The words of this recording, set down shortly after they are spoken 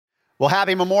Well,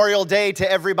 happy Memorial Day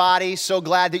to everybody. So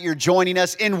glad that you're joining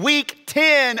us in week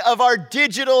 10 of our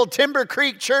digital Timber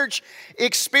Creek Church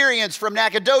experience, from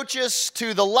Nacogdoches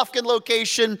to the Lufkin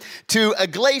location to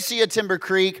Iglesia Timber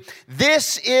Creek.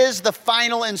 This is the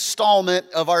final installment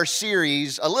of our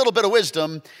series, A Little Bit of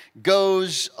Wisdom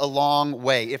Goes a Long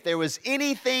Way. If there was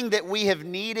anything that we have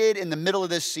needed in the middle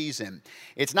of this season,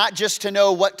 it's not just to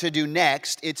know what to do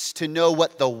next, it's to know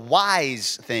what the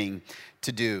wise thing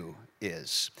to do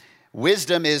is.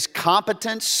 Wisdom is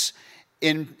competence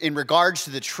in regards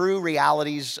to the true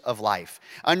realities of life.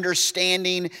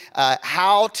 Understanding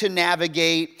how to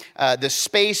navigate the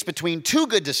space between two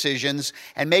good decisions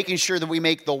and making sure that we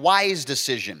make the wise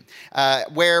decision,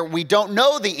 where we don't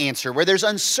know the answer, where there's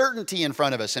uncertainty in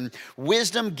front of us. And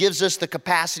wisdom gives us the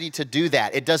capacity to do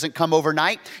that. It doesn't come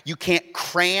overnight. You can't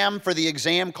cram for the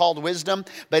exam called wisdom,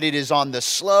 but it is on the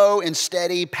slow and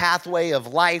steady pathway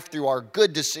of life through our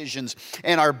good decisions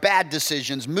and our bad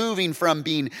decisions, moving from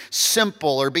being simple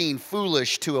or being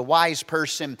foolish to a wise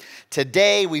person.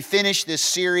 Today, we finish this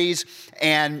series,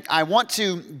 and I want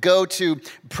to go to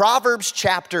Proverbs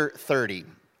chapter 30.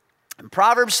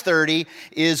 Proverbs 30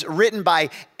 is written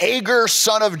by Agur,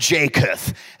 son of Jacob.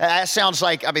 That sounds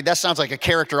like a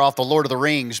character off the Lord of the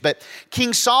Rings. But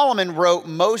King Solomon wrote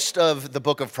most of the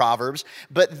book of Proverbs,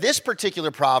 but this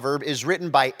particular proverb is written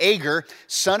by Agur,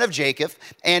 son of Jacob,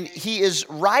 and he is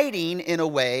writing in a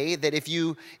way that if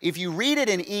you read it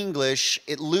in English,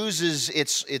 it loses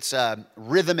its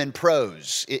rhythm and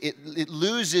prose. It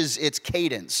loses its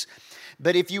cadence.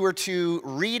 But if you were to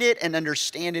read it and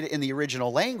understand it in the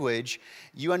original language,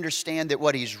 you understand that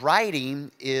what he's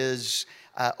writing is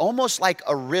almost like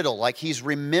a riddle, like he's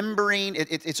remembering.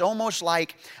 It's almost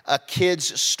like a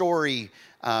kid's story.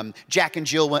 Jack and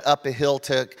Jill went up a hill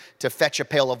to fetch a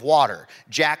pail of water.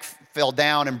 Jack fell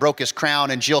down and broke his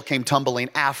crown, and Jill came tumbling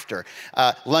after.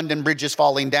 London Bridge is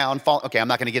falling down. Okay, I'm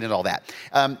not going to get into all that.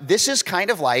 This is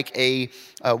kind of like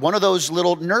one of those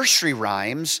little nursery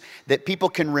rhymes that people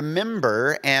can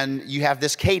remember, and you have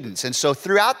this cadence. And so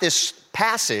throughout this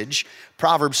passage,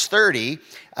 Proverbs 30,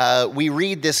 we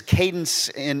read this cadence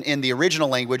in the original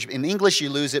language. In English, you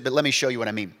lose it, but let me show you what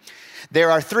I mean.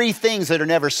 There are 3 things that are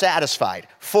never satisfied,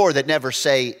 4 that never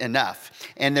say enough.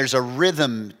 And there's a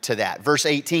rhythm to that. Verse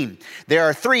 18, there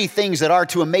are 3 things that are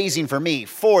too amazing for me,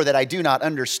 4 that I do not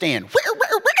understand.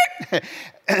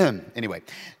 Anyway,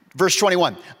 verse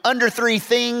 21, under 3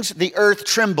 things the earth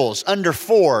trembles, under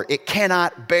 4 it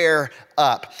cannot bear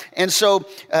up. And so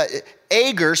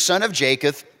Agur, son of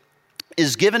Jacob,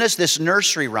 is giving us this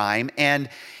nursery rhyme, and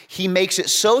he makes it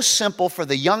so simple for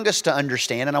the youngest to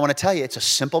understand. And I want to tell you, it's a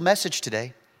simple message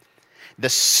today. The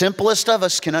simplest of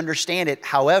us can understand it.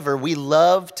 However, we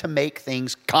love to make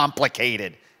things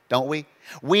complicated, don't we?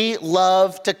 We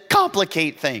love to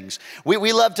complicate things.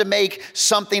 We love to make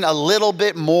something a little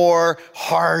bit more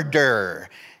harder.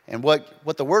 And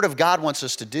what the Word of God wants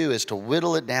us to do is to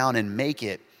whittle it down and make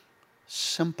it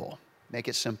simple. Make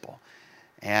it simple.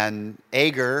 And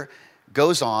Agur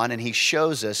goes on and he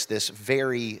shows us this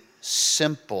very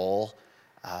simple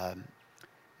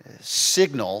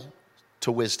signal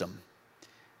to wisdom.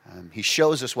 He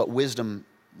shows us what wisdom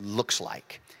looks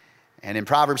like. And in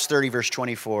Proverbs 30, verse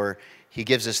 24, he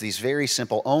gives us these very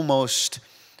simple, almost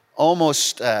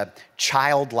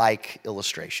childlike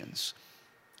illustrations.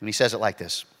 And he says it like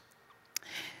this.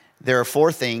 There are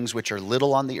 4 things which are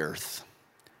little on the earth,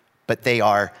 but they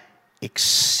are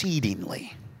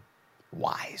exceedingly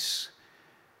wise.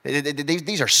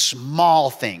 These are small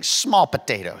things, small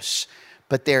potatoes,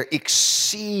 but they're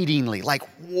exceedingly, like,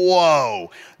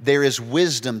 whoa, there is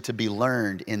wisdom to be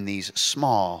learned in these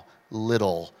small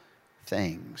little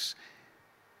things.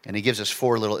 And he gives us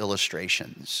 4 little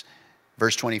illustrations.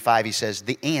 Verse 25, he says,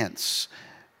 the ants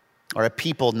are a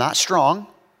people not strong,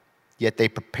 yet they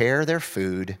prepare their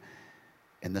food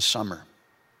in the summer.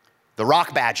 The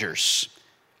rock badgers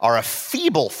are a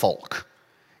feeble folk,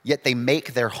 yet they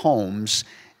make their homes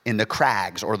in the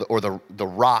crags or the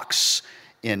rocks,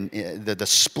 in the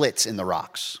splits in the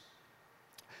rocks.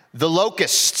 The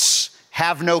locusts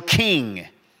have no king,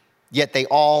 yet they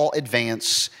all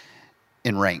advance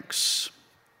in ranks.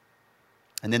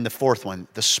 And then the 4th one,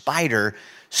 the spider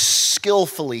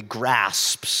skillfully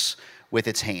grasps with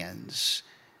its hands,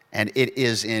 and it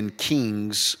is in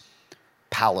kings'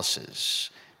 palaces.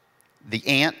 The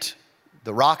ant,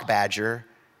 the rock badger,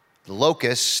 the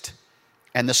locust,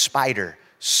 and the spider.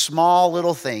 Small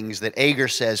little things that Agur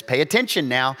says, pay attention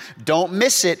now, don't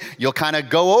miss it. You'll kind of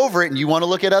go over it and you want to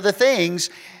look at other things.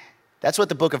 That's what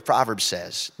the book of Proverbs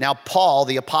says. Now, Paul,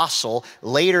 the apostle,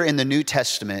 later in the New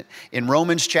Testament, in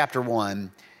Romans chapter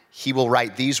 1, he will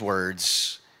write these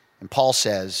words. And Paul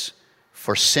says,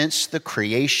 For since the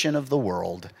creation of the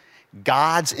world,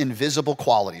 God's invisible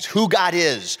qualities, who God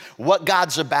is, what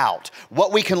God's about,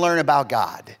 what we can learn about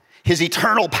God, his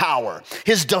eternal power,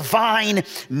 his divine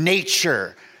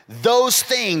nature, those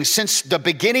things since the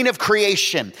beginning of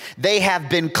creation, they have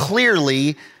been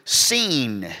clearly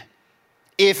seen.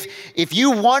 If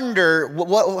you wonder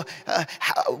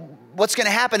what's going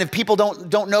to happen if people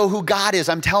don't know who God is,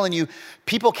 I'm telling you,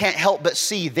 people can't help but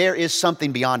see there is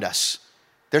something beyond us.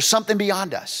 There's something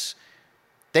beyond us.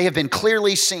 They have been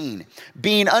clearly seen,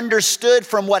 being understood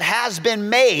from what has been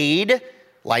made,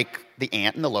 like the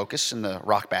ant and the locust and the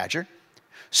rock badger,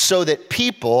 so that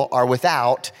people are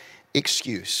without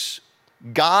excuse.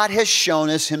 God has shown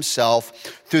us himself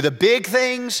through the big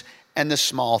things and the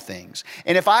small things.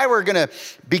 And if I were going to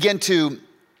begin to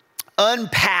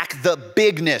unpack the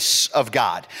bigness of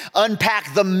God,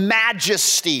 unpack the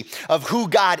majesty of who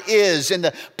God is and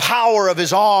the power of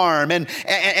his arm and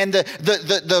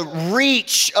the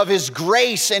reach of his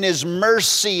grace and his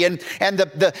mercy and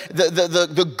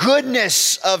the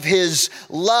goodness of his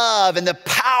love and the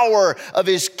power of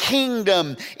his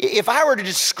kingdom. If I were to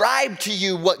describe to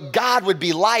you what God would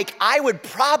be like, I would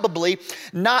probably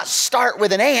not start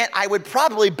with an ant. I would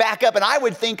probably back up and I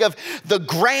would think of the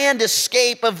grand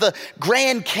escape of the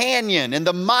Grand Canyon and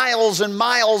the miles and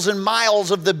miles and miles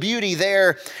of the beauty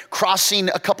there crossing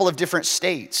a couple of different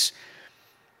states.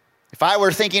 If I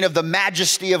were thinking of the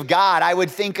majesty of God, I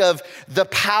would think of the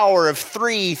power of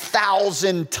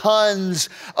 3,000 tons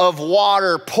of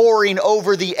water pouring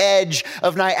over the edge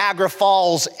of Niagara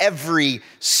Falls every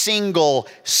single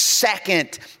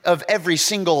second of every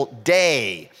single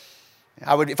day.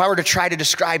 If I were to try to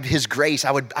describe his grace,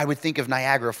 I would think of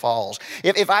Niagara Falls.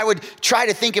 If I would try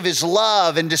to think of his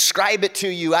love and describe it to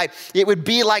you, it would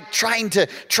be like trying to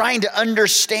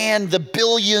understand the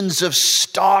billions of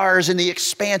stars in the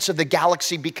expanse of the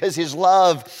galaxy, because his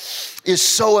love is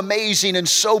so amazing and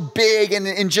so big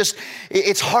and just,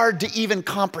 it's hard to even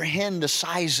comprehend the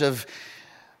size of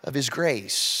his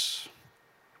grace.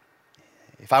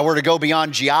 If I were to go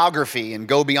beyond geography and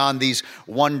go beyond these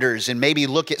wonders and maybe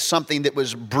look at something that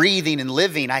was breathing and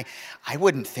living, I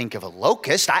wouldn't think of a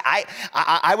locust.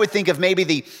 I would think of maybe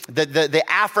the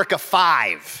Africa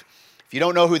Five. If you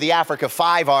don't know who the Africa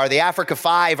Five are, the Africa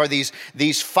Five are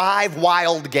these five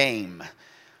wild game.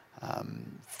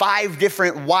 5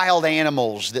 different wild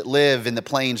animals that live in the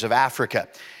plains of Africa.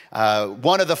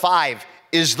 One of the 5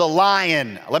 is the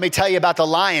lion. Let me tell you about the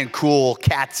lion, cool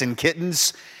cats and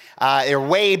kittens. They're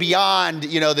way beyond, the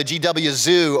GW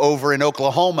Zoo over in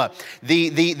Oklahoma.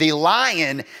 The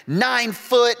lion,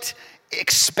 9-foot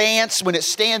expanse when it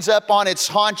stands up on its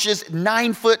haunches,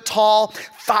 9 foot tall,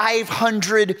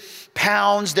 500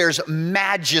 pounds. There's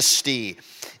majesty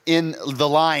in the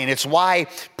lion. It's why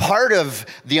part of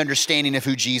the understanding of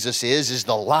who Jesus is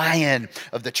the Lion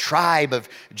of the tribe of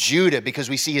Judah,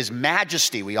 because we see his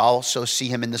majesty. We also see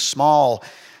him in the small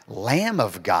Lamb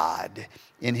of God,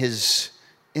 in his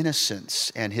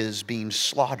innocence and his being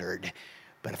slaughtered.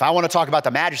 But if I want to talk about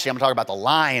the majesty, I'm going to talk about the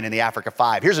lion in the Africa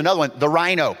Five. Here's another one, the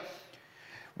rhino,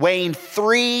 weighing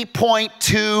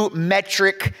 3.2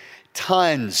 metric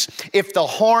tons. If the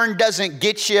horn doesn't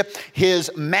get you,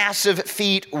 his massive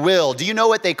feet will. Do you know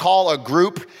what they call a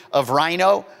group of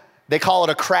rhino? They call it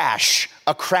a crash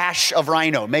of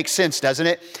rhino. Makes sense, doesn't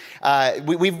it?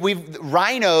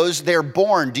 Rhinos, they're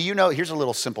born. Do you know, here's a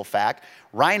little simple fact.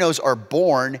 Rhinos are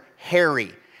born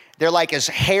hairy. They're like as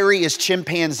hairy as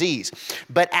chimpanzees.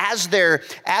 But as their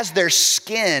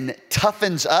skin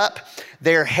toughens up,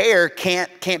 their hair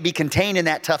can't be contained in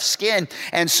that tough skin.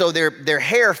 And so their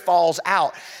hair falls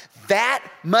out. That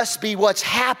must be what's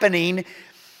happening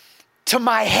to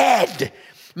my head.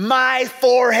 My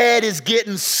forehead is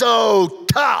getting so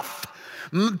tough.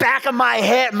 Back of my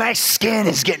head, my skin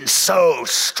is getting so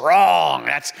strong.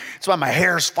 That's why my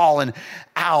hair's falling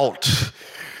out.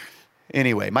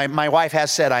 Anyway, my wife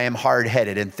has said I am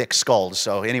hard-headed and thick-skulled.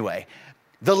 So anyway,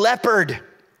 the leopard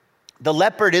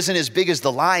isn't as big as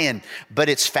the lion, but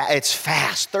it's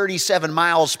fast, 37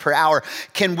 miles per hour,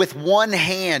 can with one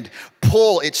hand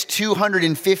pull its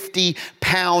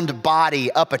 250-pound body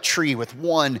up a tree with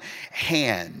one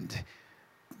hand.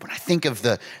 When I think of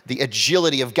the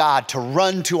agility of God to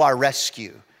run to our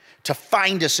rescue, to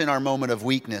find us in our moment of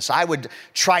weakness, I would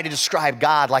try to describe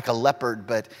God like a leopard,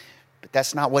 but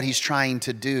that's not what he's trying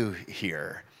to do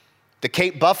here. The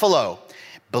Cape buffalo,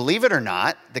 believe it or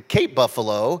not, the Cape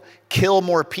buffalo kill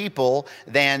more people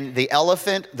than the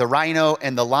elephant, the rhino,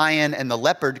 and the lion and the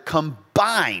leopard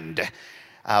combined.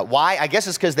 Why? I guess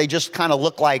it's because they just kind of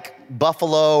look like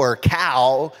buffalo or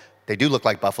cow. They do look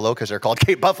like buffalo because they're called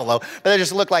Cape Buffalo, but they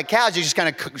just look like cows. You just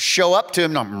kind of show up to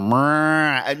them.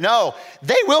 No,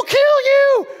 they will kill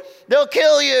you. They'll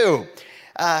kill you.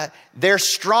 They're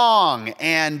strong,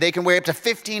 and they can weigh up to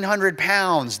 1,500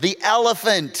 pounds. The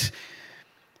elephant,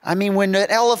 I mean, when an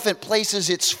elephant places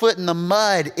its foot in the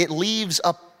mud, it leaves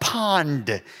a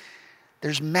pond.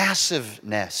 There's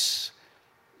massiveness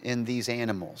in these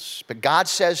animals. But God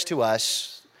says to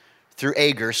us, through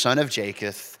Agur, son of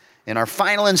Jacob, in our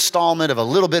final installment of A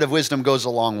Little Bit of Wisdom Goes a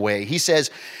Long Way, he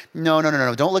says, no,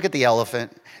 don't look at the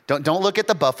elephant. Don't look at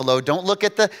the buffalo. Don't look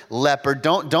at the leopard.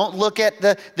 Don't look at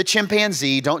the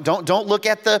chimpanzee. Don't look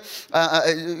at the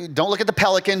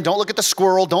pelican. Don't look at the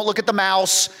squirrel. Don't look at the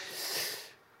mouse.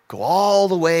 Go all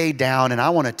the way down, and I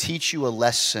want to teach you a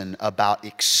lesson about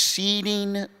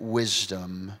exceeding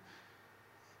wisdom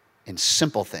in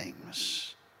simple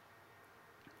things.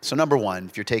 So number one,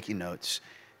 if you're taking notes,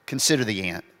 consider the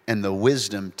ant and the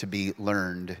wisdom to be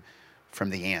learned from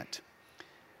the ant.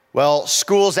 Well,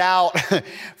 school's out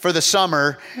for the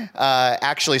summer.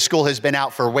 Actually, school has been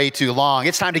out for way too long.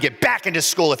 It's time to get back into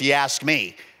school, if you ask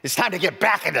me. It's time to get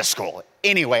back into school.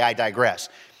 Anyway, I digress.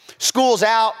 School's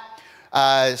out.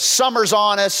 Summer's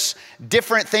on us.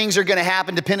 Different things are going to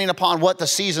happen depending upon what the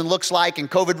season looks like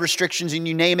and COVID restrictions and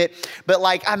you name it. But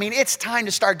it's time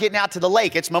to start getting out to the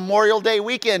lake. It's Memorial Day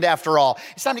weekend after all.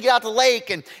 It's time to get out to the lake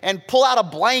and pull out a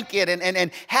blanket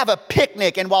and have a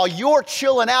picnic. And while you're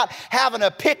chilling out, having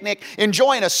a picnic,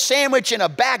 enjoying a sandwich and a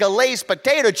bag of Lay's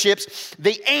potato chips,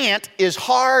 the ant is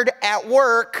hard at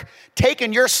work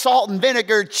taking your salt and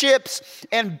vinegar chips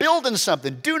and building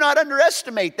something. Do not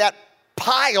underestimate that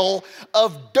pile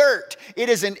of dirt. It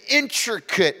is an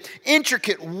intricate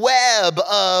web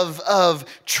of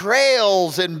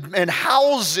trails and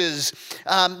houses.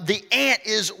 The ant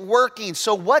is working.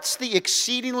 So what's the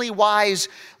exceedingly wise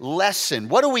lesson?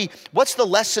 What's the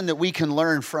lesson that we can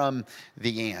learn from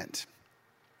the ant?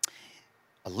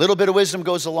 A little bit of wisdom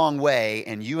goes a long way,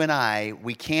 and you and I,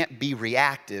 we can't be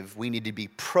reactive. We need to be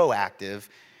proactive.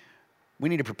 We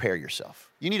need to prepare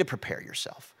yourself. You need to prepare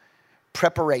yourself.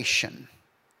 Preparation.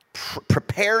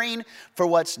 Preparing for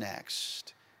what's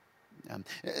next.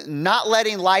 Not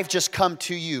letting life just come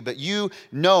to you, but you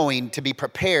knowing to be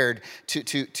prepared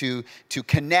to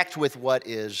connect with what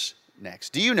is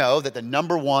next. Do you know that the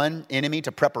number one enemy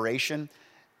to preparation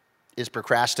is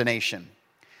procrastination?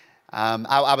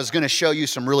 I was going to show you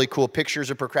some really cool pictures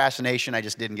of procrastination. I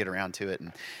just didn't get around to it.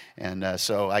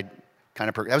 So I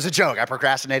that was a joke. I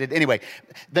procrastinated. Anyway,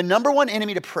 the number one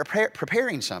enemy to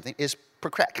preparing something is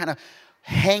kind of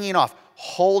hanging off,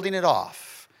 holding it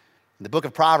off. The book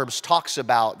of Proverbs talks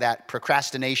about that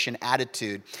procrastination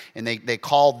attitude, and they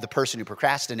called the person who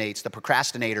procrastinates, the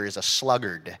procrastinator is a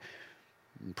sluggard.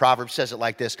 And Proverbs says it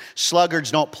like this: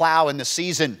 sluggards don't plow in the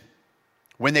season.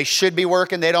 When they should be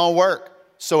working, they don't work.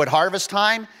 So at harvest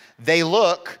time, they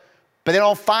look, but they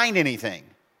don't find anything.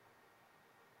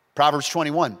 Proverbs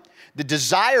 21, the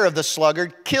desire of the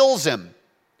sluggard kills him,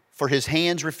 for his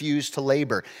hands refuse to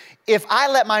labor. If I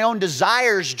let my own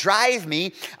desires drive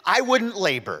me, I wouldn't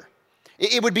labor.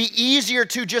 It would be easier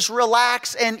to just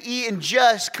relax and eat and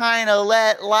just kind of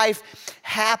let life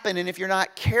happen. And if you're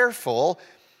not careful,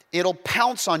 it'll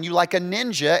pounce on you like a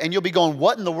ninja, and you'll be going,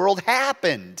 what in the world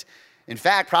happened? In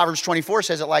fact, Proverbs 24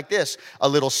 says it like this: a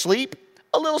little sleep,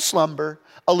 a little slumber,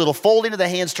 a little folding of the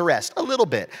hands to rest, a little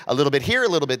bit here, a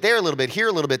little bit there, a little bit here,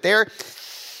 a little bit there.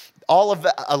 All of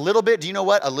a little bit, do you know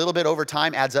what? A little bit over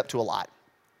time adds up to a lot.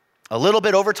 A little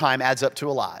bit over time adds up to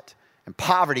a lot. And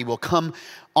poverty will come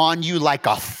on you like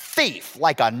a thief,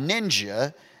 like a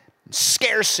ninja,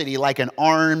 scarcity like an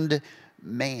armed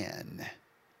man.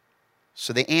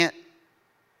 So the ant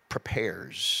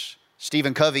prepares.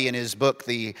 Stephen Covey, in his book,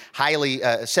 The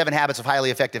 7 Habits of Highly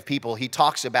Effective People, he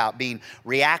talks about being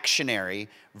reactionary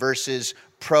versus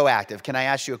proactive. Can I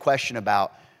ask you a question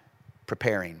about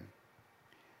preparing?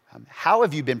 How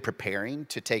have you been preparing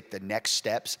to take the next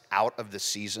steps out of the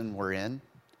season we're in?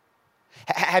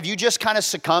 Have you just kind of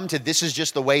succumbed to this is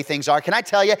just the way things are? Can I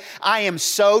tell you, I am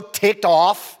so ticked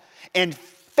off and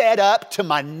fed up to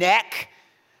my neck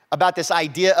about this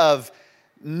idea of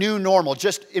new normal,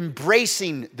 just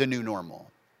embracing the new normal.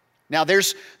 Now,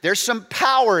 there's some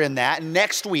power in that. And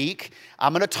next week,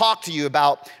 I'm going to talk to you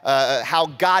about how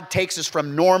God takes us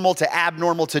from normal to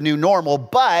abnormal to new normal.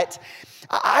 But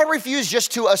I refuse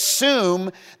just to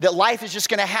assume that life is just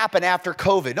going to happen after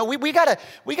COVID. No, we gotta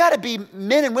be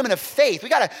men and women of faith. We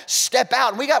gotta step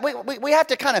out, and we have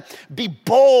to kind of be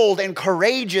bold and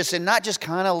courageous and not just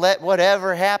kind of let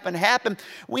whatever happen.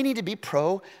 We need to be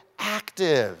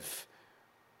proactive.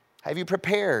 Have you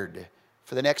prepared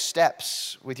for the next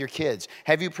steps with your kids?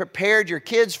 Have you prepared your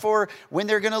kids for when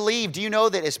they're going to leave? Do you know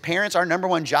that as parents, our number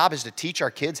one job is to teach our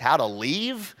kids how to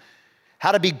leave,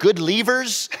 how to be good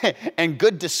leavers and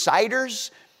good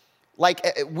deciders?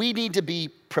 Like, we need to be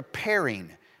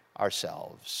preparing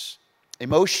ourselves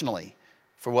emotionally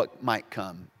for what might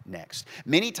come next.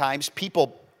 Many times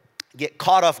people get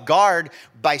caught off guard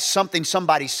by something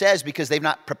somebody says because they've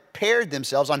not prepared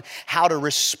themselves on how to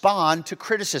respond to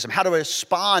criticism, how to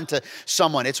respond to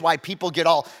someone. It's why people get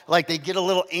all, like, they get a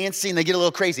little antsy and they get a little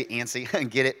crazy. Antsy,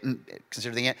 get it?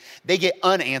 Consider the ant. They get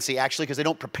unantsy, actually, because they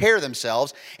don't prepare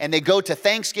themselves. And they go to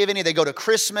Thanksgiving and they go to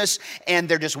Christmas and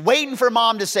they're just waiting for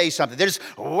mom to say something. They're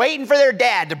just waiting for their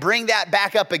dad to bring that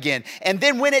back up again. And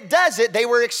then when it does it, they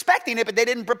were expecting it, but they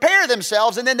didn't prepare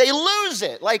themselves, and then they lose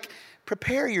it. Like,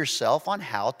 prepare yourself on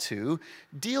how to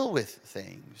deal with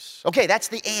things. Okay, that's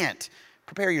the ant.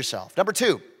 Prepare yourself. Number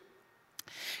 2,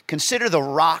 consider the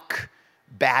rock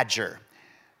badger.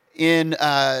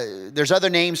 There's other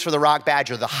names for the rock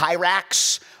badger, the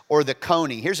hyrax or the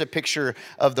coney. Here's a picture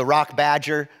of the rock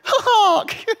badger. Oh,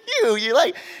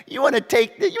 you want to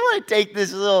take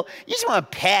this little, you just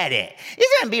want to pet it. You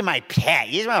just want to be my pet.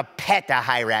 You just want to pet the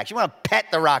hyrax. You want to pet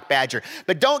the rock badger.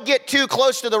 But don't get too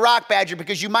close to the rock badger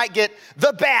because you might get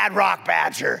the bad rock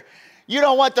badger. You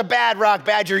don't want the bad rock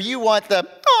badger. You want the,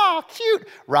 cute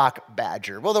rock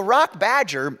badger. Well, the rock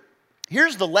badger,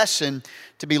 here's the lesson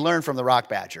to be learned from the rock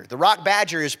badger. The rock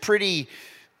badger is pretty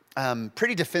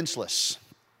defenseless.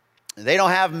 They don't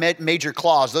have major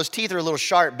claws. Those teeth are a little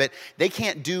sharp, but they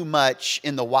can't do much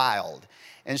in the wild.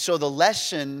 And so the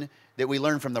lesson that we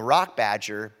learn from the rock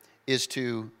badger is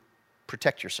to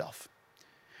protect yourself.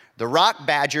 The rock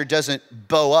badger doesn't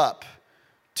bow up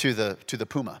to the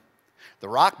puma. The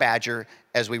rock badger,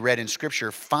 as we read in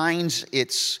Scripture, finds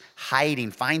its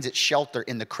hiding, finds its shelter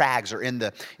in the crags or in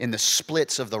the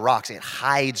splits of the rocks. It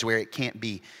hides where it can't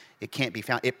be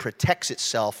found. It protects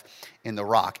itself in the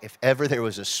rock. If ever there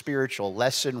was a spiritual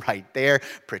lesson right there,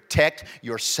 protect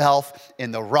yourself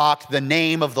in the rock. The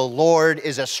name of the Lord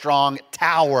is a strong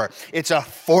tower. It's a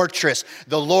fortress.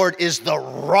 The Lord is the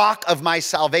rock of my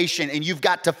salvation, and you've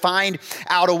got to find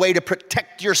out a way to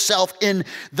protect yourself in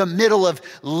the middle of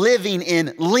living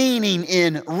in, leaning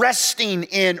in, resting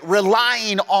in,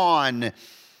 relying on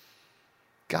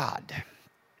God.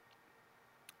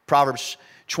 Proverbs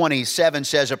 27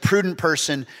 says, a prudent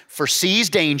person foresees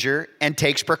danger and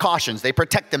takes precautions. They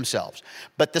protect themselves.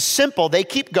 But the simple, they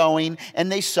keep going and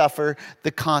they suffer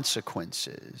the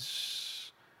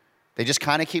consequences. They just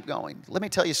kind of keep going. Let me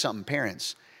tell you something,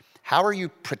 parents. How are you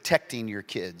protecting your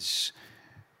kids?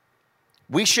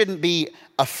 We shouldn't be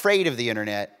afraid of the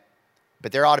internet,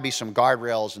 but there ought to be some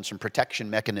guardrails and some protection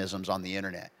mechanisms on the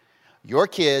internet. Your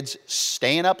kids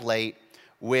staying up late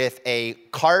with a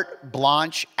carte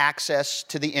blanche access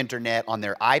to the internet on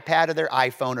their iPad or their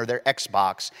iPhone or their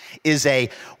Xbox is a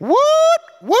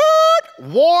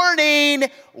warning,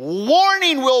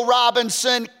 Will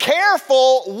Robinson,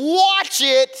 careful, watch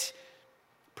it.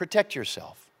 Protect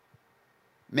yourself.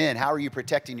 Men, how are you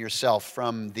protecting yourself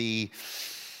from the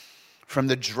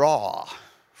draw,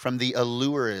 from the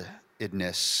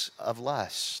alluredness of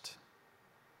lust?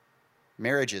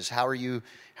 Marriages, how are you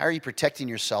protecting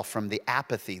yourself from the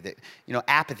apathy that,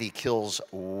 apathy kills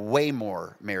way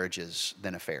more marriages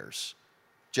than affairs.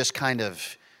 Just kind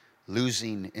of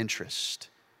losing interest.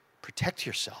 Protect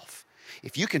yourself.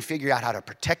 If you can figure out how to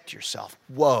protect yourself,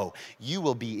 you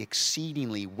will be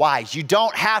exceedingly wise. You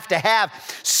don't have to have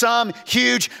some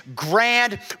huge,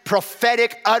 grand,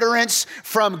 prophetic utterance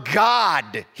from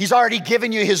God. He's already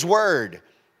given you His word.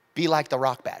 Be like the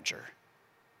rock badger.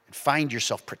 Find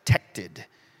yourself protected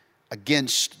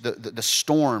against the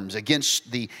storms,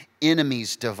 against the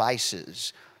enemy's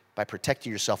devices by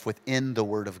protecting yourself within the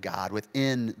Word of God,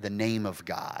 within the name of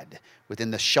God,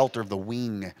 within the shelter of the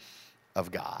wing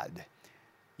of God.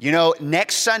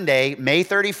 Next Sunday, May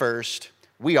 31st,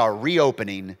 we are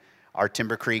reopening our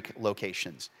Timber Creek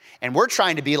locations. And we're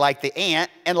trying to be like the ant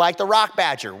and like the rock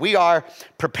badger. We are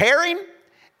preparing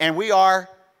and we are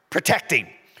protecting.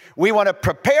 We want to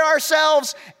prepare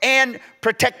ourselves and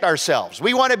protect ourselves.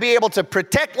 We want to be able to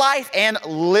protect life and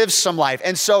live some life.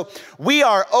 And so we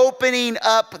are opening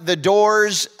up the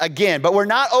doors again, but we're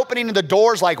not opening the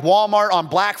doors like Walmart on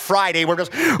Black Friday. We're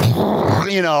just,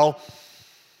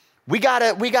 we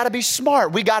gotta be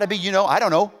smart. We gotta be,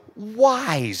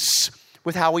 wise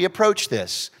with how we approach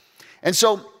this. And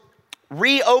so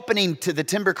reopening to the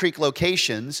Timber Creek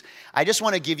locations, I just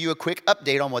want to give you a quick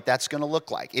update on what that's going to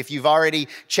look like. If you've already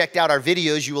checked out our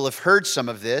videos, you will have heard some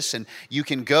of this, and you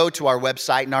can go to our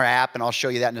website and our app, and I'll show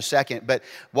you that in a second. But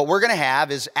what we're going to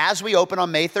have is, as we open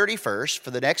on May 31st,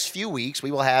 for the next few weeks,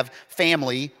 we will have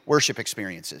family worship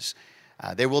experiences.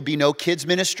 There will be no kids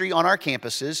ministry on our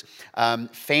campuses.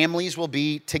 Families will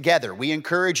be together. We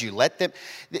encourage you, let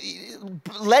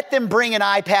them bring an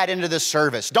iPad into the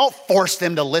service. Don't force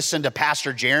them to listen to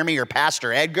Pastor Jeremy or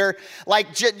Pastor Edgar.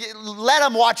 Let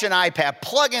them watch an iPad.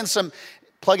 Plug in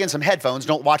some headphones.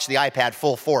 Don't watch the iPad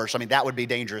full force. I mean, that would be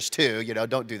dangerous too.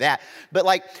 Don't do that. But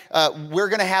we're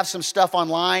going to have some stuff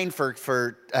online for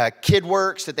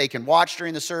KidWorks that they can watch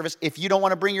during the service. If you don't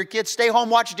want to bring your kids, stay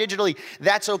home, watch digitally.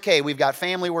 That's okay. We've got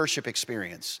family worship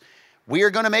experience. We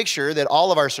are going to make sure that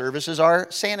all of our services are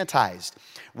sanitized.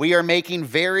 We are making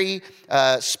very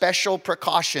special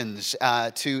precautions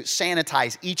to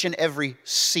sanitize each and every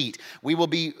seat. We will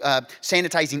be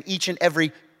sanitizing each and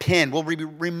every pin. We'll be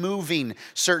removing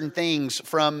certain things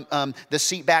from the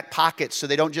seat back pockets so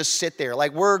they don't just sit there.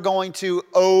 We're going to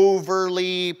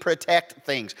overly protect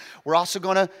things. We're also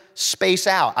going to space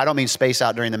out. I don't mean space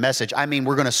out during the message. I mean,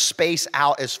 we're going to space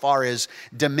out as far as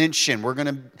dimension. We're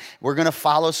going to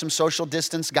follow some social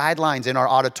distance guidelines in our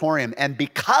auditorium. And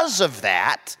because of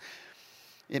that,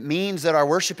 it means that our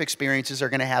worship experiences are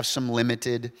going to have some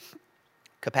limited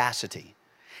capacity.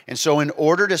 And so in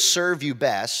order to serve you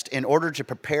best, in order to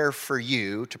prepare for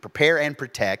you, to prepare and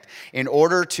protect, in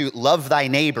order to love thy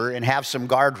neighbor and have some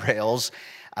guardrails,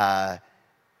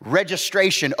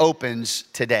 registration opens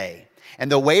today.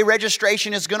 And the way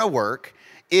registration is going to work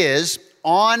is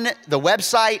on the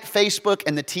website, Facebook,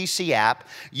 and the TC app.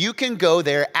 You can go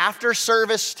there after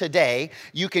service today.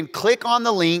 You can click on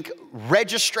the link,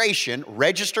 registration,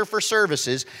 register for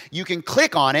services. You can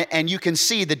click on it and you can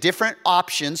see the different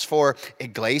options for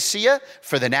Iglesia,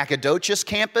 for the Nacogdoches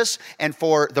campus, and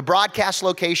for the broadcast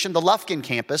location, the Lufkin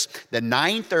campus, the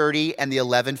 9:30 and the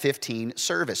 11:15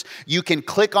 service. You can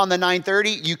click on the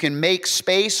 9:30. You can make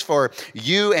space for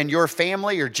you and your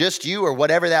family, or just you, or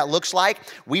whatever that looks like.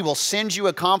 We will send you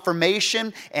a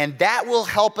confirmation, and that will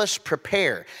help us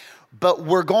prepare. But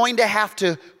we're going to have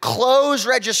to close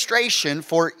registration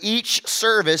for each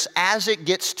service as it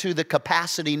gets to the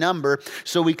capacity number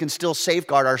so we can still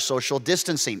safeguard our social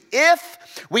distancing.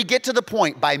 If we get to the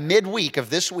point by midweek of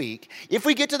this week, if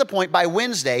we get to the point by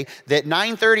Wednesday that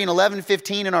 9:30 and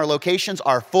 11:15 in our locations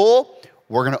are full,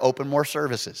 we're going to open more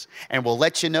services. And we'll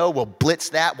let you know, we'll blitz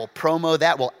that, we'll promo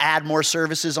that, we'll add more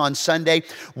services on Sunday.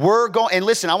 And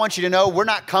listen, I want you to know, we're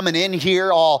not coming in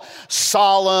here all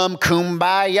solemn,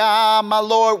 kumbaya, my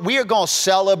Lord. We are going to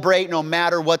celebrate no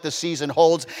matter what the season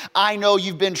holds. I know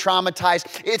you've been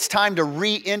traumatized. It's time to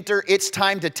re-enter. It's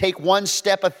time to take one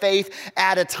step of faith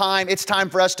at a time. It's time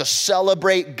for us to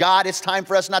celebrate God. It's time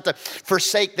for us not to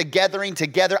forsake the gathering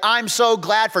together. I'm so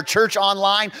glad for Church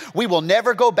Online. We will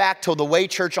never go back to the way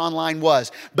Church Online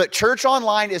was. But Church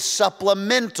Online is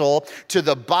supplemental to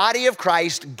the body of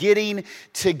Christ getting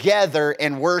together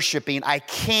and worshiping. I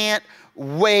can't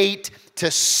wait to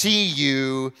see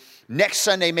you next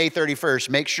Sunday, May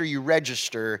 31st. Make sure you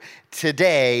register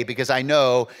today because I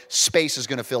know space is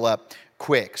going to fill up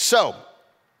quick. So,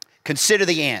 consider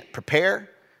the ant,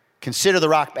 prepare. Consider the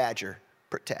rock badger,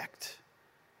 protect.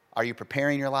 Are you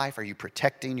preparing your life? Are you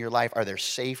protecting your life? Are there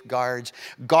safeguards?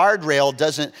 Guardrail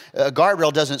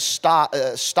doesn't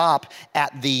stop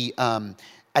at the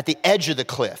edge of the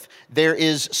cliff. There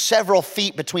is several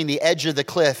feet between the edge of the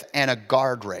cliff and a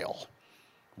guardrail.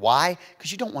 Why?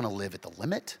 Because you don't want to live at the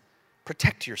limit.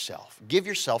 Protect yourself. Give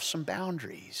yourself some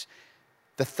boundaries.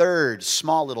 The third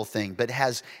small little thing, but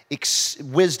has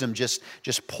wisdom just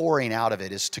pouring out of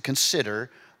it, is to consider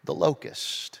the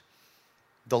locust.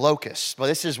 The locust. Well,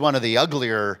 this is one of the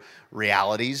uglier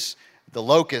realities. The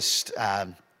locust,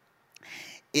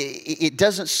 it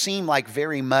doesn't seem like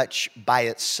very much by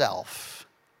itself.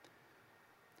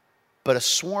 But a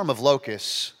swarm of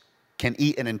locusts can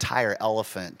eat an entire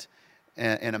elephant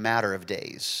in a matter of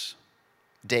days.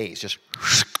 Days, just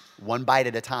one bite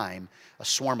at a time, a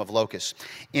swarm of locusts.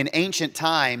 In ancient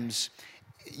times,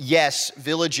 yes,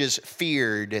 villages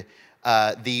feared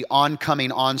the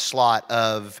oncoming onslaught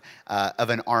of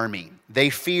an army. They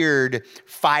feared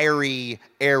fiery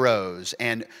arrows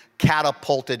and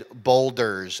catapulted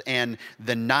boulders and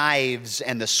the knives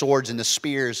and the swords and the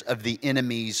spears of the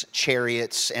enemy's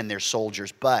chariots and their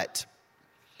soldiers. But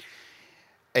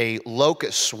a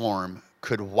locust swarm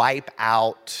could wipe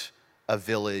out a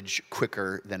village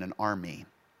quicker than an army.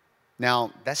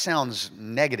 Now, that sounds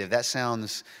negative. That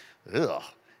sounds, ugh.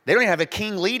 They don't even have a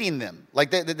king leading them. Like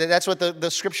that's what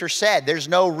the scripture said. There's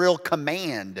no real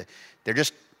command. They're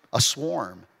just a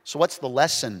swarm. So what's the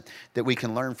lesson that we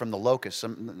can learn from the locusts?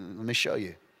 Let me show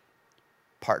you.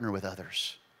 Partner with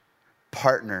others.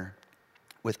 Partner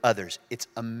with others. It's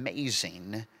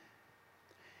amazing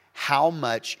how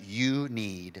much you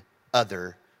need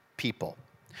other people.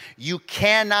 You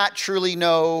cannot truly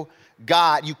know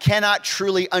God. You cannot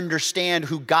truly understand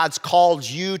who God's called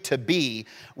you to be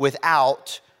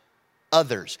without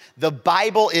others. The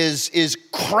Bible is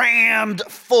crammed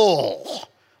full.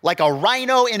 Like a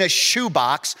rhino in a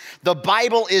shoebox, the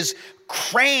Bible is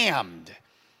crammed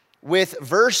with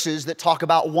verses that talk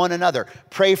about one another.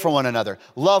 Pray for one another,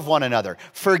 love one another,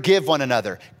 forgive one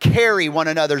another, carry one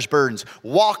another's burdens,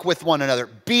 walk with one another,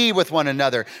 be with one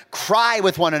another, cry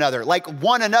with one another. Like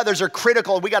one another's are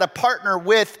critical. We got to partner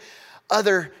with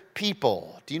other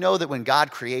people. Do you know that when God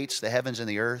creates the heavens and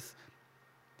the earth,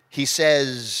 he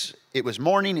says it was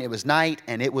morning, it was night,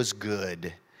 and it was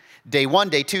good. Day 1,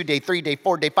 day 2, day 3, day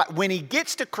 4, day 5. When he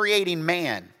gets to creating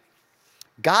man,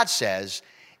 God says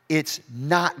it's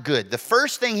not good. The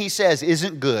first thing he says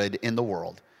isn't good in the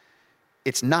world.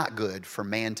 It's not good for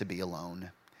man to be alone.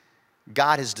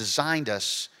 God has designed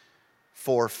us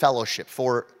for fellowship,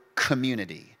 for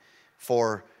community,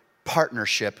 for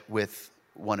partnership with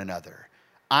one another.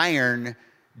 Iron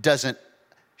doesn't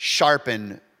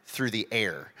sharpen through the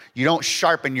air. You don't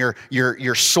sharpen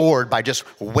your sword by just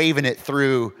waving it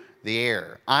through the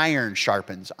air. Iron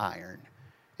sharpens iron.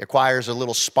 It requires a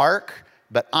little spark,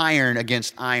 but iron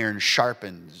against iron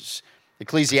sharpens.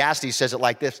 Ecclesiastes says it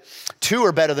like this: 2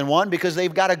 are better than 1 because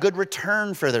they've got a good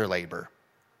return for their labor.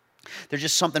 There's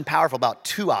just something powerful about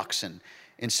 2 oxen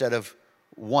instead of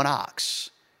 1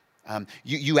 ox.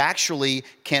 You actually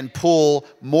can pull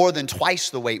more than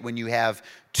twice the weight when you have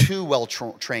 2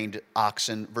 well-trained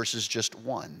oxen versus just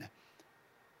 1.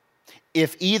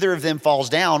 If either of them falls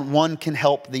down, one can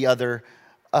help the other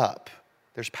up.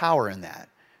 There's power in that.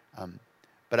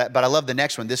 But I love the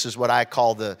next one. This is what I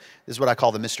call the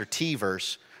Mr. T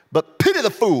verse. But pity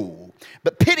the fool,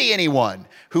 but pity anyone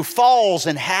who falls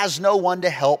and has no one to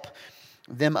help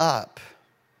them up.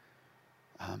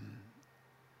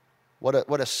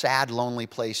 What a sad, lonely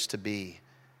place to be,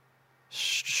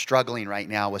 struggling right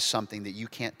now with something that you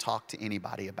can't talk to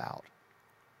anybody about.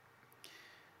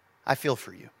 I feel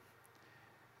for you.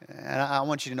 And I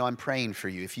want you to know I'm praying for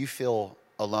you if you feel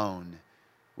alone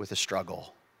with a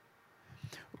struggle.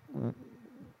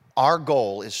 Our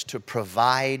goal is to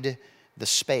provide the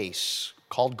space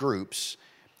called groups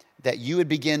that you would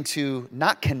begin to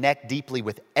not connect deeply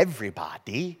with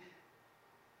everybody,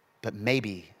 but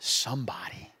maybe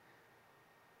somebody.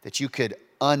 That you could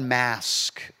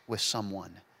unmask with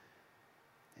someone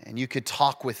and you could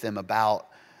talk with them about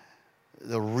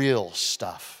the real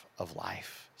stuff of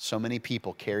life. So many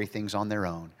people carry things on their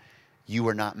own. You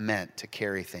are not meant to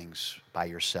carry things by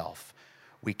yourself.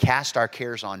 We cast our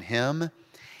cares on him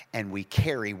and we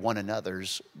carry one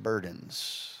another's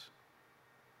burdens.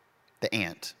 The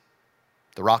ant,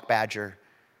 the rock badger,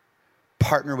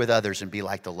 partner with others and be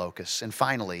like the locusts. And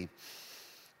finally,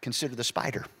 consider the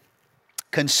spider.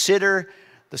 Consider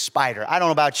the spider. I don't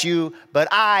know about you, but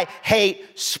I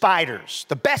hate spiders.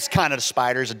 The best kind of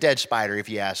spider is a dead spider, if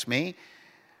you ask me.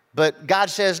 But God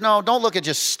says, no, don't look at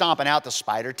just stomping out the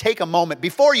spider. Take a moment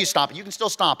before you stomp it. You can still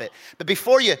stomp it. But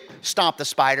before you stomp the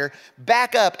spider,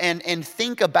 back up and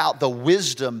think about the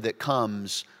wisdom that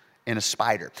comes in a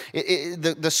spider.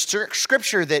 The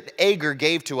scripture that Agur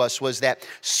gave to us was that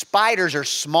spiders are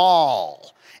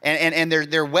small. And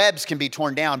their webs can be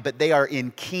torn down, but they are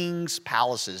in king's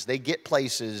palaces. They get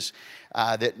places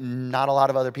that not a lot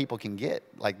of other people can get.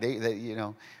 Like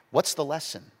what's the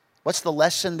lesson? What's the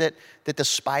lesson that the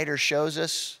spider shows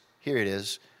us? Here it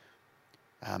is.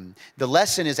 The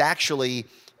lesson is actually,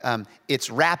 it's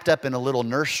wrapped up in a little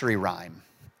nursery rhyme.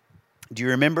 Do you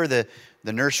remember the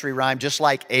nursery rhyme? Just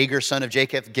like Agur, son of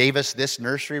Jacob, gave us this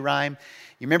nursery rhyme.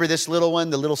 You remember this little one,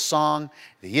 the little song?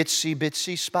 The itsy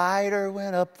bitsy spider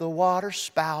went up the water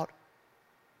spout.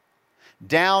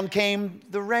 Down came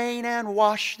the rain and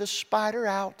washed the spider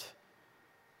out.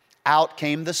 Out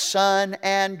came the sun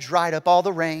and dried up all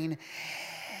the rain.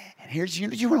 And here's,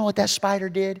 you know what that spider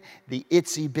did? The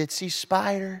itsy bitsy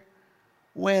spider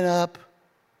went up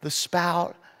the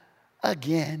spout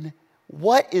again.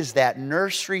 What is that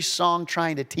nursery song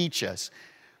trying to teach us?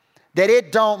 That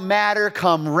it don't matter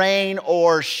come rain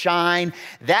or shine.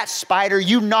 That spider,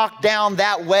 you knock down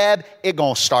that web, it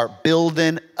gonna start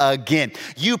building again.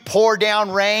 You pour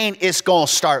down rain, it's gonna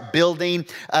start building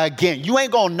again. You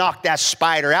ain't gonna knock that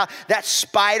spider out. That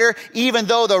spider, even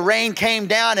though the rain came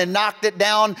down and knocked it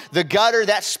down the gutter,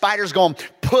 that spider's gonna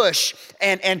push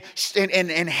and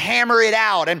hammer it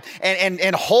out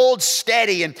and hold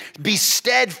steady and be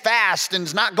steadfast and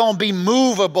it's not going to be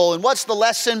movable. And what's the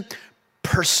lesson?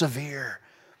 Persevere.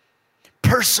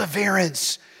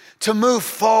 Perseverance. To move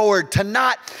forward, to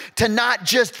not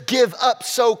just give up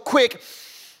so quick.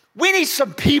 We need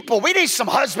some people, we need some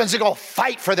husbands that go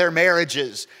fight for their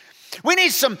marriages. We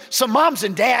need some moms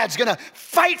and dads gonna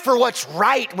fight for what's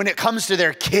right when it comes to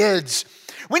their kids.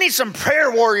 We need some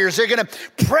prayer warriors that are gonna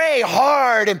pray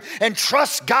hard and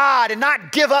trust God and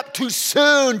not give up too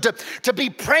soon, to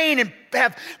be praying and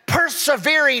have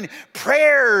persevering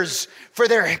prayers for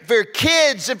their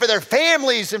kids and for their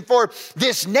families and for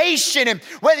this nation. And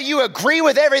whether you agree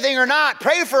with everything or not,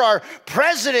 pray for our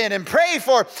president and pray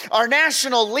for our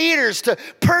national leaders to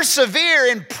persevere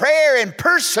in prayer and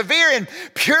persevere in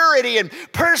purity and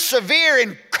persevere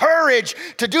in courage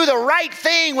to do the right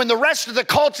thing when the rest of the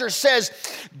culture says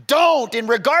don't. And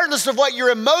regardless of what your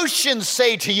emotions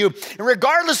say to you, and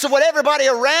regardless of what everybody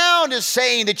around is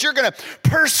saying, that you're going to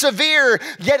persevere,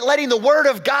 yet letting the Word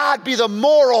of God be the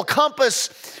moral compass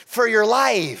for your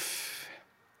life.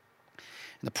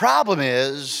 And the problem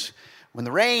is, when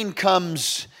the rain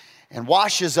comes and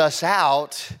washes us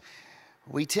out,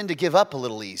 we tend to give up a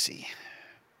little easy.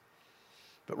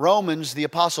 But Romans, the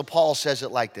Apostle Paul says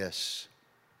it like this: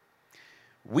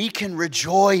 we can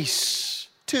rejoice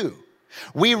too.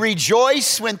 We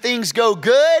rejoice when things go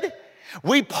good.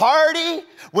 We party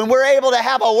when we're able to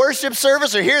have a worship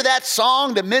service or hear that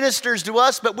song that ministers to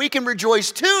us. But we can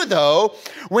rejoice too, though,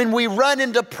 when we run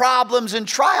into problems and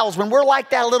trials, when we're like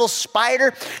that little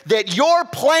spider, that your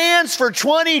plans for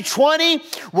 2020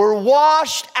 were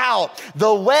washed out.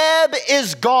 The web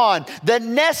is gone. The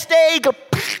nest egg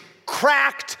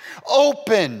cracked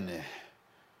open.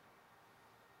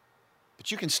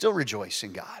 But you can still rejoice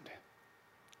in God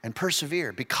and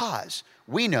persevere, because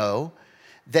we know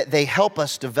that they help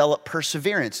us develop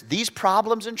perseverance. These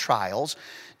problems and trials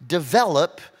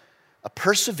develop a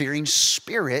persevering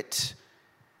spirit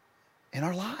in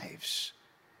our lives.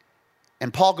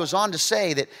 And Paul goes on to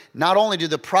say that not only do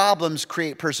the problems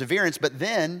create perseverance, but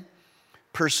then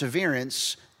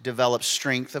perseverance develops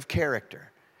strength of character.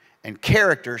 And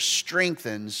character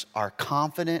strengthens our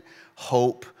confident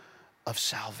hope of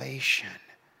salvation.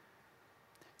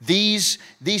 These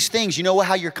things, you know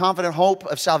how your confident hope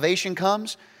of salvation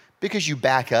comes? Because you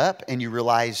back up and you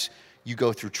realize you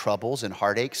go through troubles and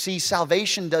heartache. See,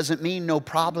 salvation doesn't mean no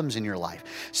problems in your life.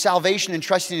 Salvation and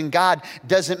trusting in God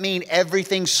doesn't mean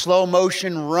everything slow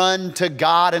motion run to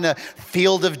God in a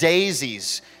field of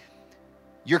daisies.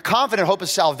 Your confident hope of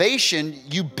salvation,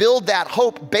 you build that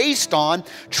hope based on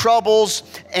troubles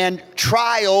and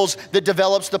trials that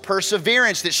develops the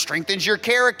perseverance that strengthens your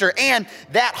character. And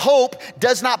that hope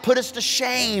does not put us to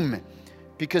shame,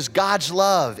 because God's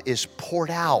love is poured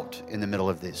out in the middle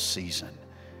of this season.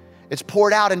 It's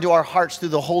poured out into our hearts through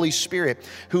the Holy Spirit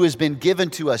who has been given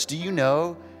to us. Do you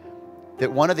know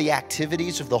that one of the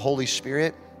activities of the Holy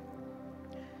Spirit,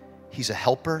 He's a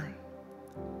helper?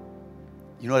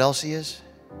 You know what else He is?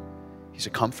 He's a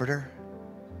comforter.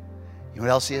 You know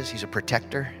what else He is? He's a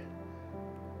protector.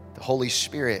 The Holy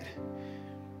Spirit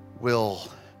will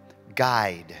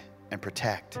guide and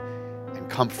protect and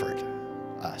comfort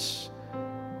us.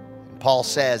 And Paul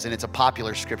says, and it's a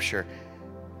popular scripture,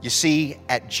 you see,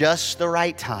 at just the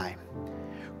right time,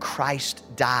 Christ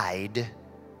died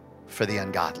for the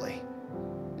ungodly.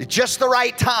 At just the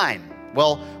right time.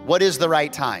 Well, what is the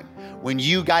right time? When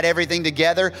you got everything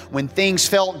together, when things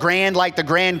felt grand like the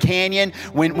Grand Canyon,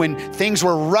 when things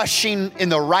were rushing in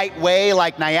the right way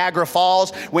like Niagara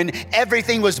Falls, when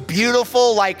everything was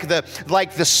beautiful like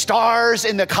the stars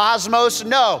in the cosmos.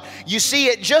 No, you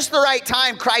see, at just the right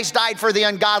time, Christ died for the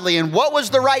ungodly. And what was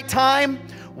the right time?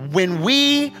 When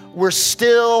we were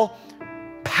still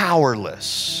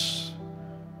powerless.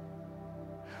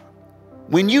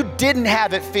 When you didn't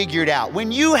have it figured out,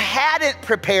 when you hadn't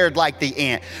prepared like the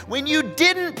ant, when you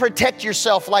didn't protect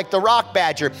yourself like the rock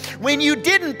badger, when you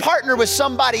didn't partner with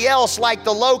somebody else like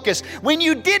the locust, when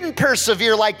you didn't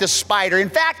persevere like the spider. In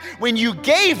fact, when you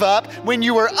gave up, when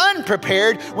you were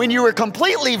unprepared, when you were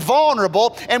completely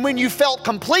vulnerable, and when you felt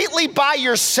completely by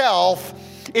yourself,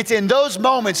 it's in those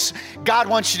moments God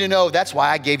wants you to know, that's why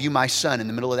I gave you my son in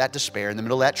the middle of that despair, in the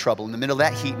middle of that trouble, in the middle of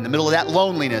that heat, in the middle of that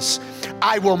loneliness.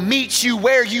 I will meet you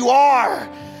where you are.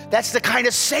 That's the kind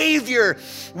of Savior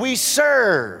we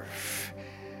serve.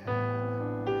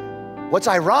 What's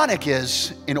ironic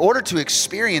is, in order to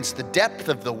experience the depth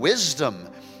of the wisdom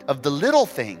of the little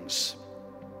things,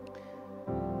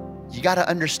 you got to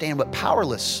understand what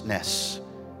powerlessness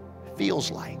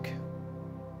feels like.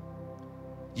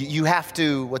 You have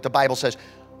to, what the Bible says,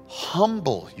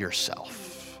 humble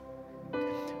yourself.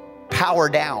 Power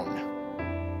down.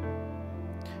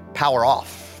 Power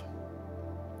off.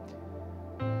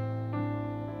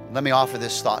 Let me offer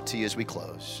this thought to you as we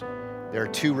close. There are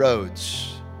two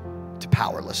roads to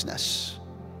powerlessness.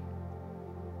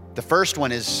 The first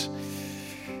one is,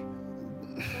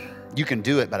 you can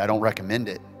do it, but I don't recommend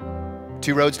it.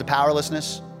 Two roads to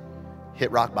powerlessness: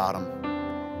 hit rock bottom.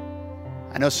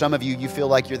 I know some of you, you feel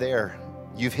like you're there.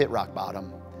 You've hit rock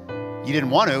bottom. You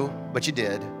didn't want to, but you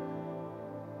did.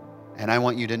 And I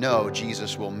want you to know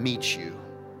Jesus will meet you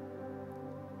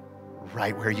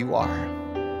right where you are.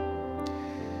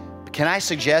 Can I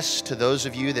suggest to those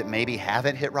of you that maybe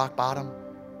haven't hit rock bottom,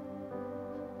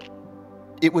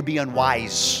 it would be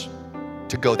unwise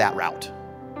to go that route.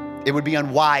 It would be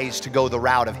unwise to go the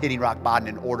route of hitting rock bottom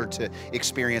in order to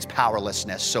experience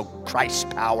powerlessness, so Christ's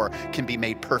power can be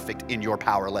made perfect in your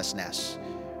powerlessness.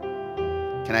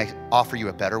 Can I offer you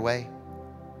a better way?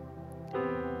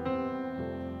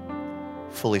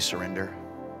 Fully surrender.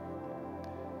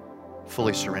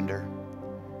 Fully surrender.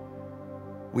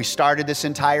 We started this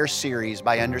entire series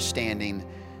by understanding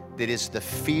that it's the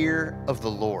fear of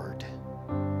the Lord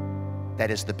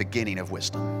that is the beginning of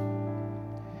wisdom.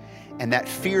 And that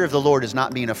fear of the Lord is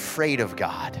not being afraid of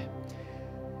God.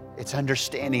 It's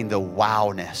understanding the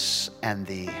wowness and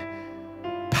the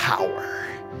power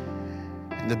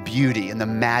and the beauty and the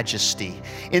majesty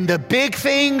in the big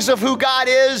things of who God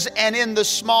is, and in the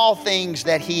small things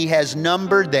that He has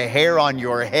numbered the hair on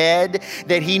your head,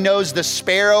 that He knows the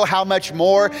sparrow, how much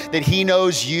more that He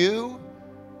knows you.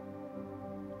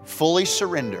 Fully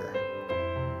surrender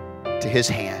to His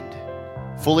hand.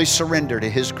 Fully surrender to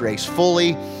His grace.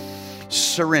 Fully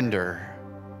surrender.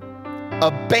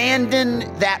 Abandon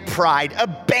that pride.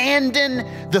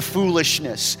 Abandon the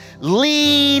foolishness.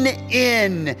 Lean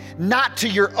in, not to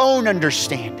your own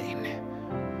understanding,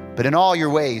 but in all your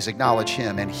ways acknowledge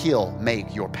Him, and He'll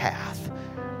make your path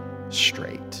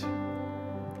straight.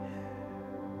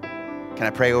 Can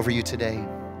I pray over you today?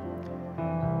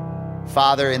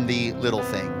 Father, in the little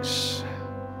things,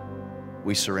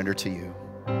 we surrender to you.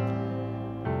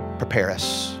 Prepare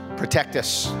us. Protect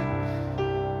us.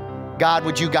 God,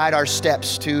 would you guide our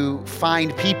steps to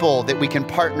find people that we can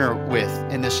partner with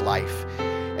in this life,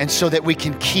 and so that we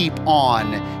can keep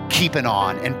on keeping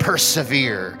on and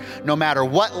persevere no matter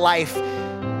what life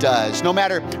does, no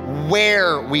matter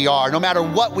where we are, no matter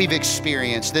what we've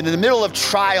experienced, that in the middle of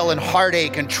trial and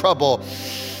heartache and trouble,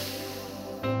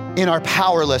 in our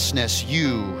powerlessness,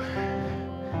 you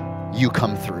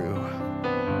come through.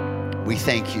 We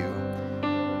thank you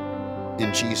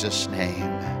in Jesus'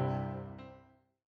 name.